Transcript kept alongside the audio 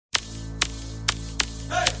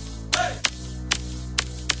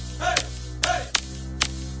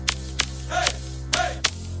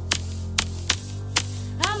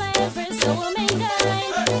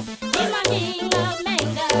king of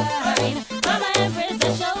mankind. I'm an empress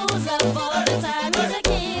that shows up all the time. He's a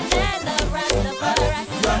king that love Rastafari.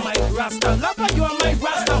 You're my Rasta lover, you're my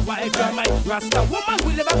Rasta wife, you're my Rasta woman.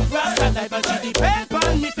 We live a Rasta life, and she depend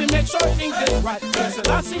on me to make sure things is right. So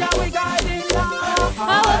let's see how we guiding life.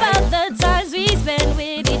 How about the times we spend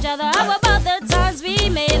with each other? How about the times we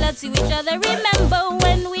made love to each other? Remember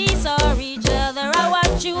when we saw each other? I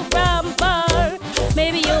watched you from far,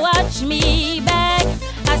 maybe you watch me back.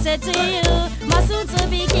 I said to you, my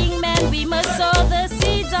soon-to-be king man, we must sow the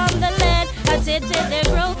seeds on the land until they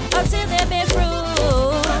grow, until they bear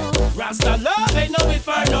fruit. Rasta love ain't no if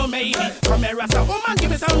or no maybe. Come here, Rasta woman, give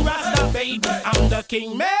me some Rasta baby. I'm the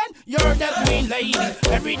king man, you're the queen lady.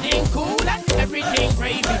 Everything cool and everything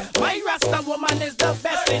gravy. My Rasta woman is the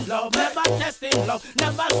best in love. Never testing love,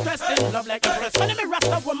 never stressed in love. Like a breast. When me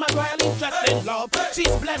Rasta woman royally dressed in love.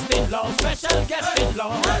 She's blessed in love, special guest in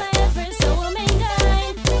love. I'm an empress of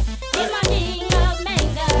mankind. He's my king of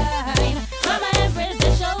mankind. I'm an empress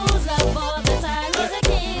that shows up all the time. He's a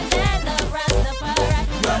king that love Rastafari.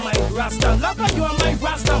 You're my Rasta lover, you're my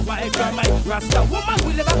Rasta wife, you're my Rasta woman.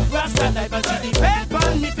 We live a Rasta life, and she depend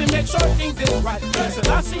on me to make sure things is right. So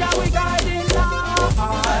let's see how we guiding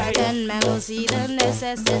life. Then man will see the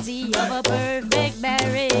necessity of a perfect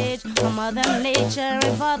marriage from Mother Nature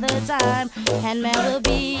and Father Time, and man will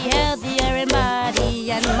be healthier in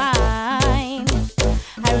body and mind.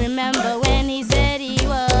 I remember when he said he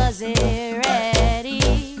wasn't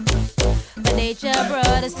ready, but nature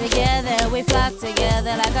brought us together. We flocked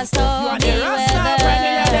together like a stormy You're the Rasta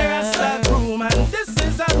wedding and the weather. Rasta groom, and this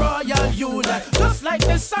is a royal union, just like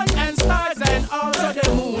the sun and stars and also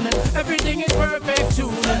the moon. Everything is perfect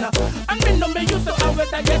tune. And me know me used to always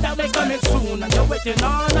that get they coming soon. And you're waiting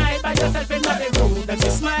all night by yourself in the room. Then she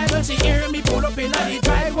smile when she hear me pull up in the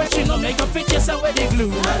driveway. She no make a fit yourself with the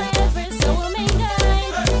glue. I'm an empress of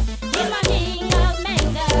mankind. He's my king of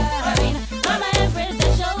mankind. I'm an empress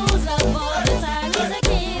that shows up all the time. He's a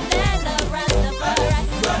king that love Rastafari.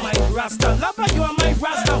 You're my Rasta lover, you're my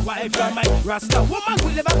Rasta wife, you're my Rasta woman.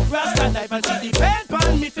 We live a Rasta life, and she depend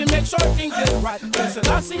on me to make sure things is right. So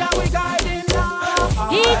let's see how we guiding life.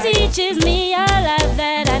 He teaches me a lot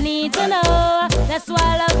that I need to know. That's why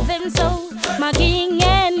I love him so. My king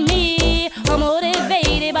and me are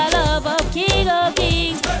motivated by love of King of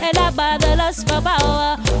Kings, and not by the lust for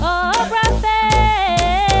power. Oh,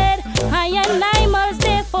 prophet, I and I must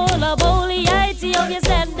therefore love holy Ethiopia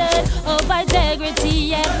standard of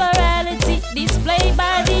integrity and morality displayed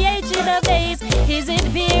by the ancient of days. His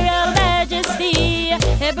imperial majesty,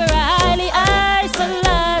 Emperor Haile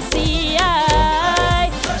Selassie I,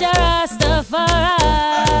 Rastafari.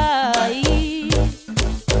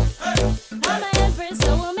 I'm an empress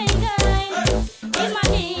of mankind. He's my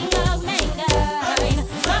king of mankind.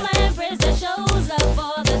 I'm an empress that shows up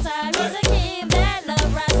all the time. He's a king that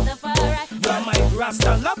love Rastafari. You're my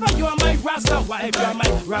Rasta lover, you're my Rasta wife, you're my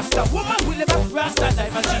Rasta woman. We live a Rasta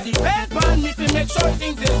life, and she depend on me to make sure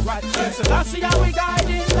things is right. So let's see how we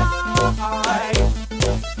guiding life.